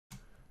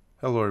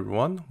Hello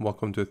everyone,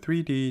 welcome to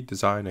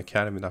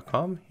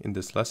 3ddesignacademy.com. In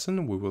this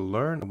lesson, we will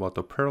learn about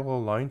the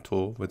parallel line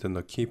tool within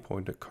the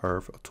Keypoint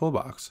curve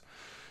toolbox.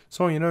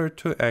 So in order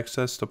to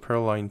access the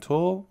parallel line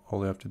tool,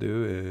 all you have to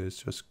do is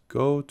just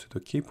go to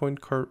the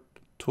Keypoint curve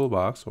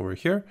toolbox over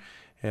here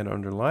and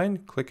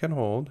underline, click and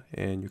hold,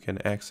 and you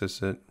can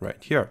access it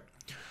right here.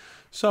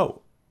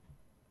 So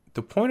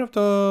the point of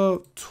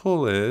the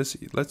tool is,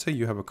 let's say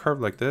you have a curve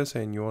like this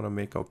and you want to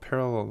make a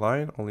parallel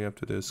line. All you have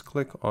to do is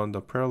click on the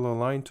parallel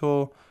line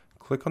tool,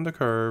 click on the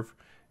curve,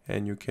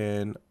 and you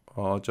can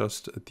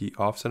adjust the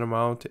offset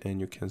amount, and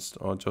you can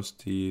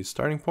adjust the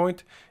starting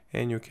point,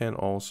 and you can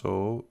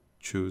also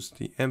choose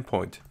the end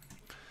point.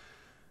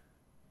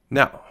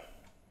 Now,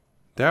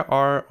 there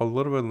are a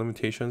little bit of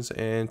limitations,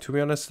 and to be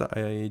honest,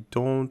 I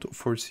don't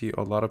foresee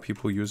a lot of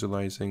people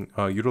utilizing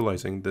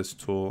this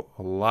tool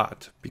a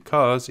lot,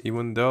 because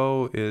even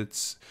though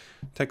it's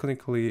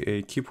technically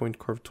a Keypoint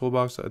curve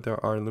toolbox,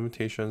 there are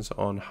limitations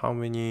on how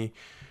many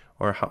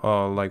or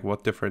like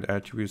what different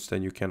attributes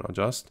that you can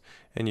adjust.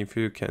 And if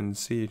you can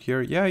see it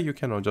here, yeah, you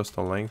can adjust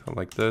the length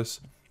like this,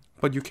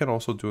 but you can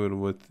also do it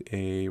with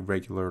a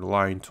regular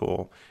line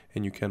tool,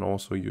 and you can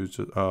also use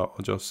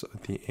adjust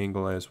the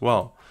angle as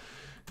well.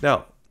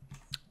 Now,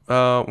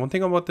 one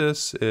thing about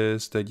this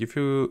is that if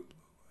you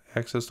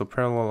access the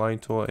parallel line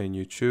tool and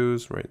you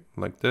choose right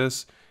like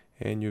this,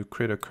 and you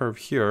create a curve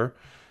here,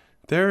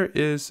 there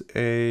is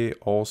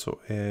also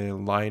a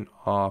line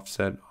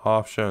offset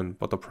option,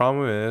 but the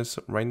problem is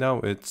right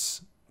now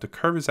the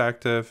curve is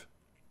active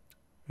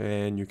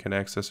and you can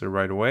access it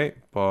right away,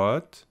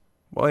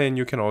 and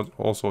you can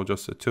also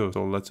adjust it too.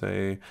 So let's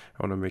say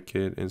I want to make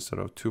it, instead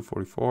of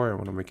 244, I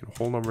want to make it a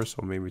whole number,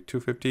 so maybe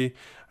 250.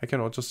 I can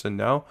adjust it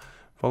now,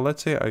 but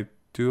let's say I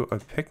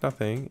pick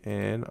nothing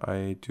and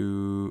I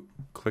do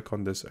click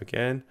on this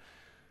again,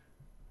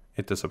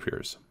 it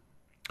disappears.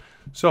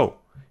 So,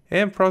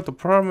 and the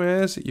problem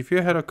is, if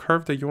you had a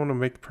curve that you want to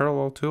make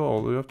parallel to,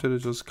 all you have to do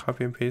is just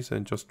copy and paste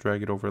and just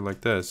drag it over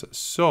like this.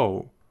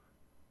 So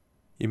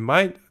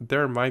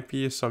there might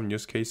be some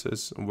use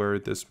cases where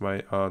this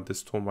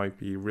tool might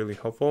be really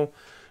helpful,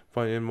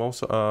 but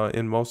most of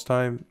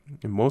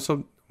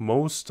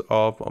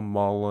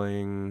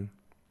modeling,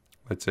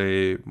 let's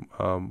say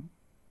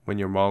when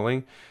you're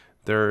modeling,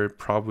 there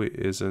probably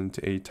isn't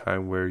a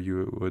time where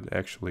you would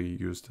actually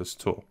use this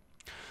tool.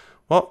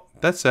 Well,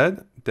 that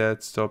said,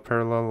 that's the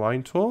parallel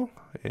line tool,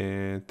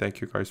 and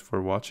thank you guys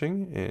for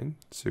watching, and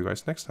see you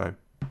guys next time.